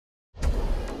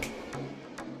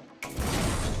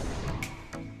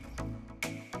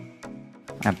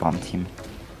I bumped him.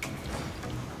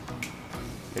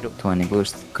 Middle. 20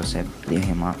 boost because I blew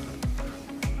him up.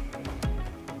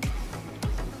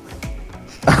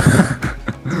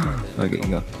 Okay,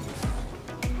 go.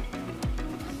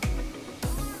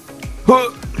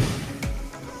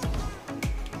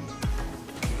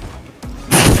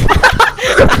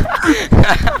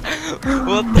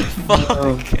 What the fuck?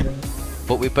 Oh.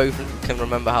 But we both can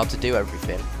remember how to do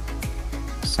everything.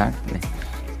 Exactly.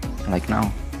 Like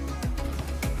now.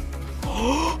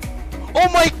 Oh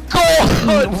my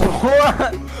god!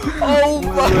 What? Oh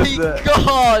What was my that?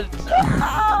 god!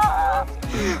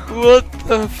 What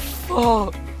the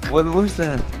fuck? What was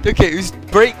that? Okay, it was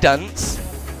breakdance.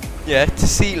 Yeah, to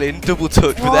ceiling, double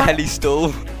touch with a What? heli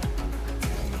stall.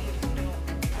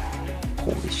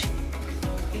 Holy shit.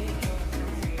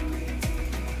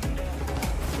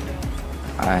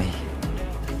 Aye.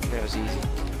 That was easy.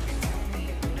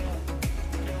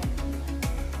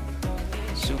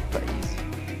 Super easy.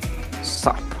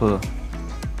 Supper.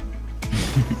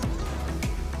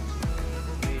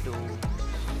 Middle.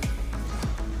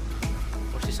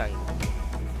 What's this angle?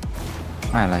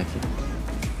 I like it.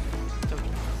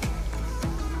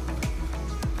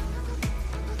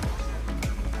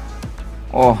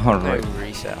 Oh, alright. No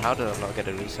reset. How did I not get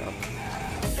a reset?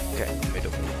 Okay,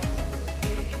 middle.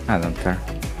 I don't care.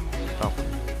 Oh.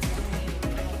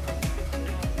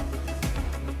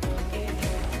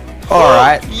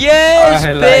 Alright. Yes, I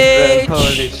bitch! like that.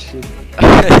 Holy shit.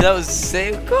 That was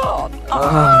so good.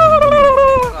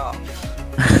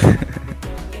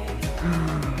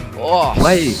 Oh,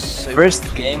 Wait, so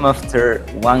first game after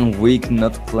 1 week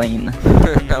not playing.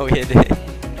 now we hit it.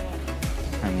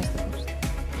 I missed the boost.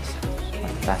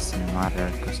 But doesn't matter,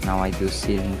 because now I do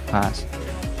ceiling pass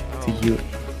to you.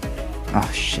 Oh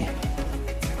shit.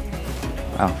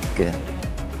 Oh, good.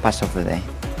 Pass of the day.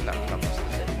 No, that was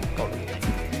it. Got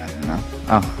it. No.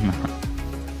 Oh, no.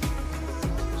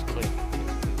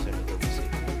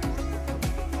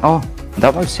 Oh,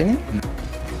 double ceiling?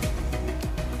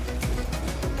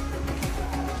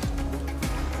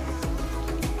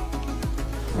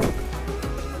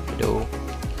 Middle.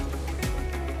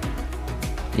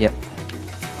 Yep.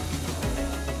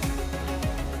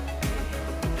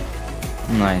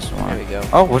 Nice one. There we go.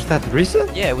 Oh, was that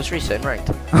reset? Yeah, it was reset ranked.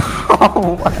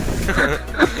 Oh, what?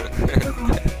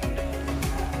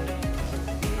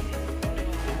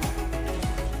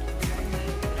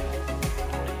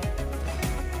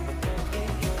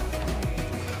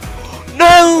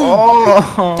 No!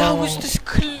 Oh! That was the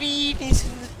cleanest.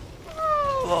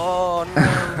 Oh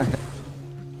no!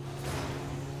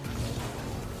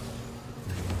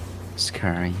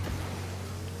 Scary.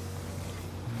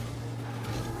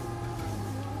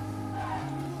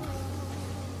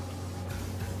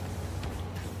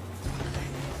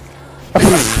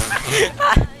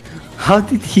 How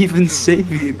did he even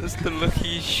save it? That's the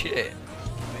luckiest shit.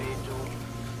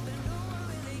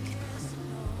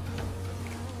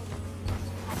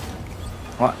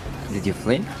 What? Did you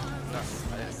flip?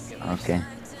 Okay.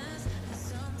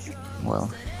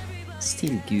 Well,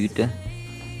 still good.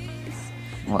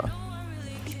 Well,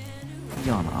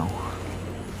 you know.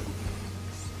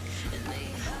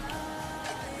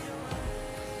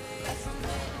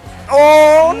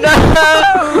 Oh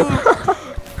no!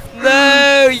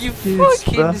 No, you It's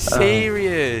fucking bad.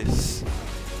 serious?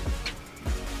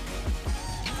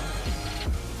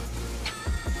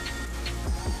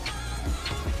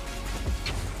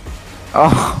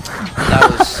 Oh,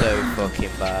 That was so fucking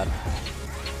bad.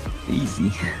 easy.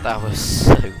 That was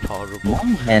so horrible.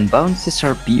 Long hand bounces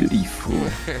are beautiful.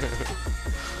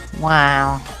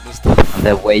 Wow. Was the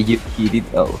The way you hit it,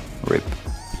 oh, rip.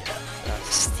 yeah,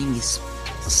 This thing is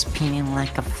spinning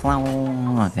like a flower.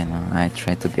 Okay, no, I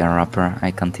try to be a rapper.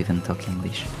 I can't even talk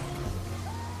English.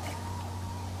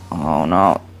 Oh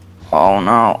no. Oh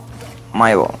no.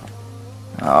 My ball.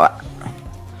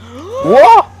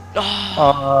 What?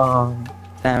 Oh,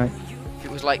 damn it. it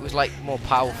was like more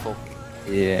powerful.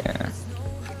 Yeah.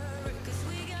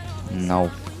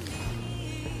 No.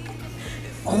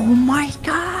 Oh my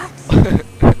god.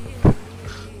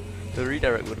 The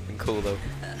redirect would have been cool though.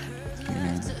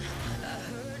 Yeah.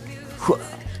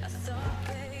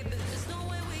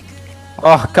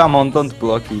 Oh, come on, don't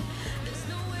block it.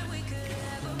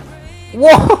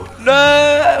 Whoa!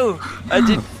 No! I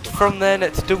did from there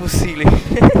net to double ceiling.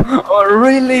 Oh,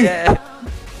 really? Yeah.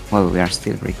 Well, we are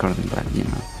still recording, but you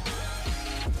know.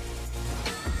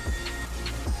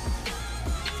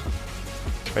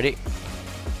 Ready?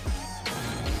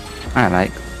 I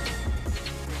like.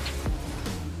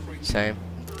 Same.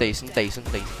 Decent.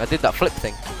 I did that flip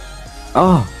thing.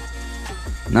 Oh,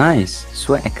 nice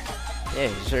swag. Yeah,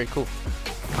 it was very cool.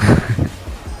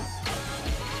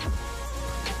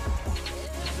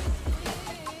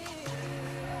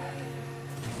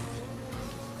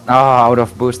 out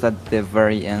of boost at the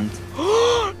very end.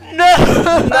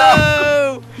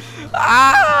 No!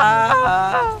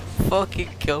 Ah! Fucking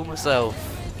kill myself.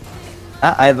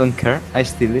 I don't care. I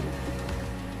steal it.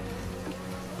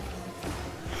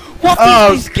 What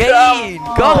Oh, is this game?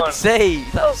 come God's on.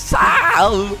 sake! That was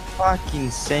so. Fucking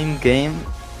same game.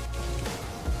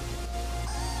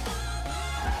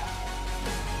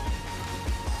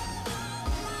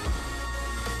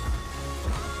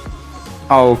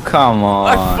 Oh, come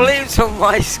I on. flipped on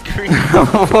my screen.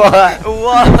 What?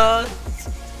 What?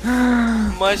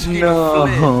 My screen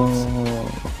flipped.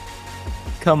 No.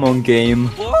 Come on, game.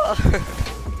 What?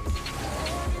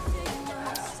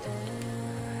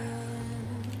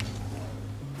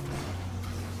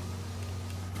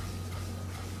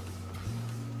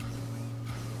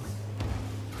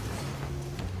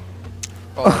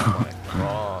 Oh my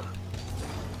god.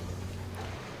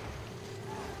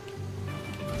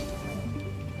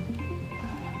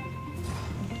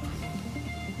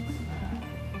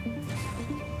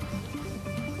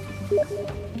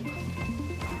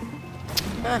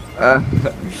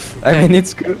 I mean,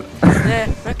 it's good.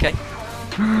 Yeah, okay.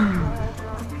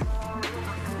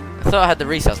 I thought I had the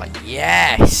reset, I was like,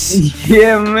 yes!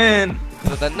 Yeah, man.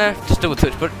 But then, no, just double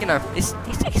touch, but you know, it's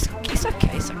okay, it's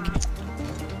okay.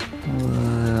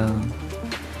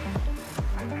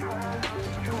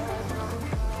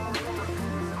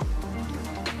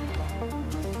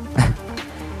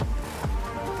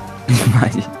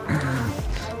 Imagine.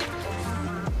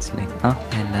 It's like, oh,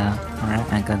 hello.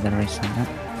 Alright, I got the result.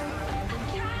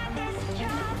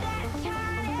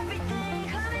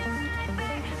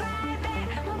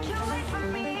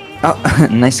 Oh,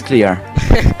 nice clear.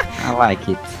 I like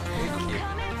it.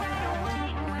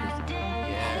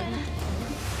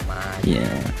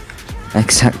 Yeah,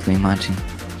 exactly. Imagine.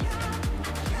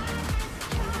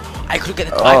 I could get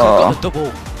the got the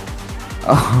double,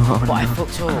 Oh, but I no.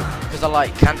 fucked up because I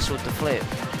like cancelled the flip.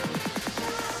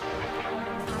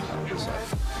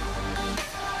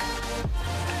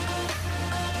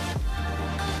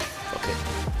 Fuck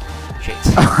it.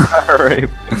 Shit.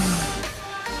 Rip.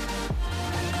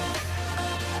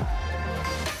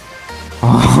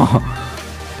 Oh.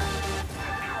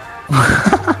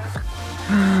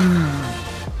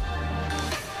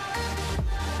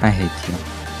 I hate you.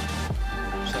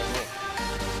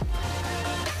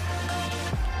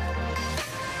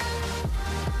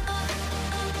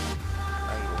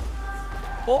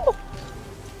 Oh.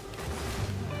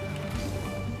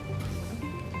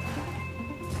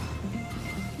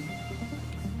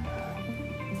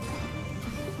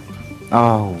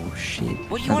 Oh shit.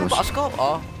 What do you That want was- about a score?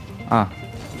 Oh. Ah.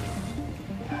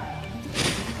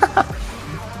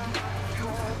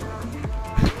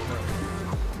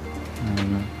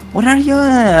 What are you?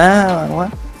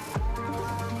 What?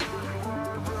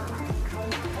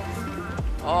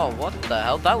 Oh, what the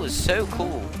hell? That was so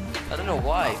cool. I don't know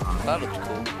why. That looks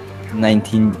cool.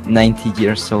 90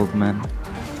 years old man.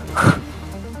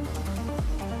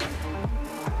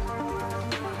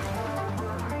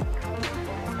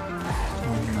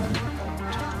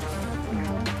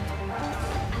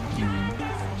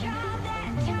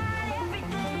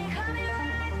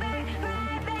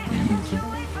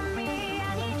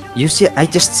 You see, I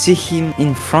just see him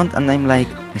in front and I'm like,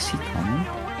 is he coming?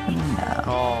 No.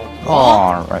 Oh,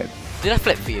 what? Alright. Did I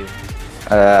flip for you?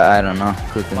 I don't know.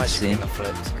 Couldn't My see. screen I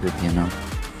flipped. Good, you know.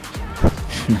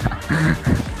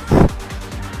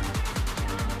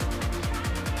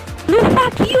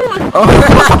 Fuck you!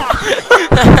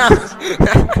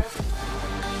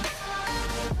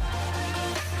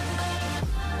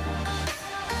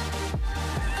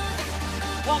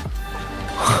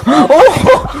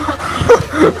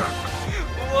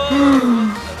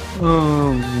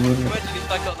 Oh, Imagine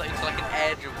if I got that into like an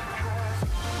air jump.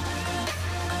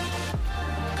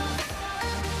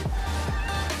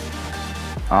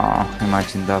 oh,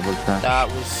 imagine double tap. That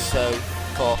was so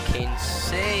fucking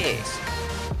sick.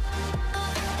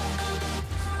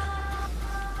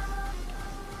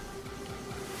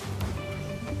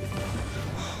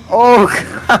 Oh,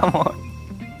 come on.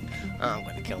 Oh, I'm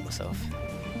gonna kill myself.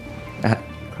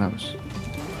 Close.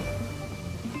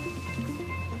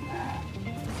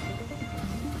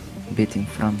 Bit in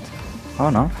front. Oh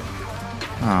no.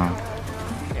 Oh,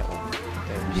 Yeah, well,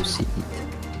 there you it is. see it.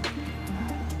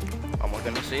 Am I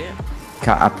gonna see it?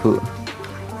 Kapu.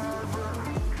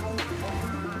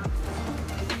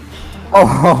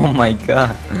 Oh my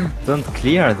god. Don't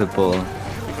clear the ball.